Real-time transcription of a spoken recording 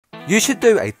You should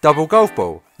do a double golf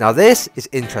ball. Now this is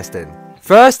interesting.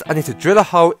 First, I need to drill a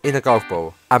hole in a golf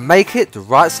ball and make it the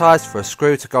right size for a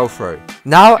screw to go through.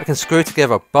 Now I can screw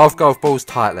together both golf balls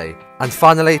tightly. And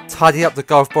finally, tidy up the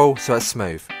golf ball so it's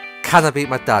smooth. Can I beat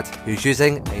my dad, who's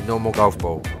using a normal golf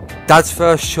ball? Dad's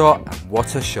first shot, and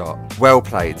what a shot. Well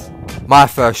played. My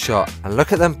first shot, and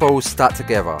look at them balls stacked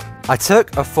together. I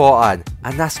took a 4-iron,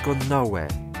 and that's gone nowhere.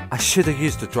 I should have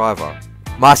used the driver.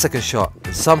 My second shot,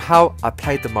 and somehow I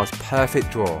played the most perfect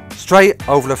draw. Straight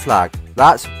over the flag.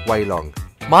 That's way long.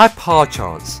 My par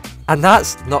chance, and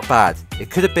that's not bad. It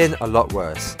could have been a lot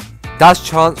worse. Dad's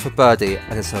chance for birdie,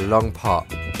 and it's a long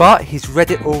putt. But he's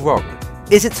read it all wrong.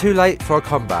 Is it too late for a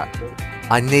comeback?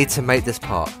 I need to make this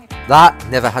putt. That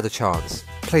never had a chance.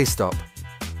 Please stop.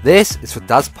 This is for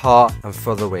Dad's par and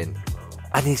for the win.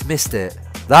 And he's missed it.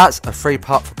 That's a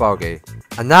 3-putt for bogey.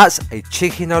 And that's a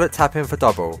cheeky no tap in for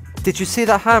double. Did you see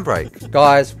that handbrake?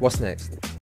 Guys, what's next?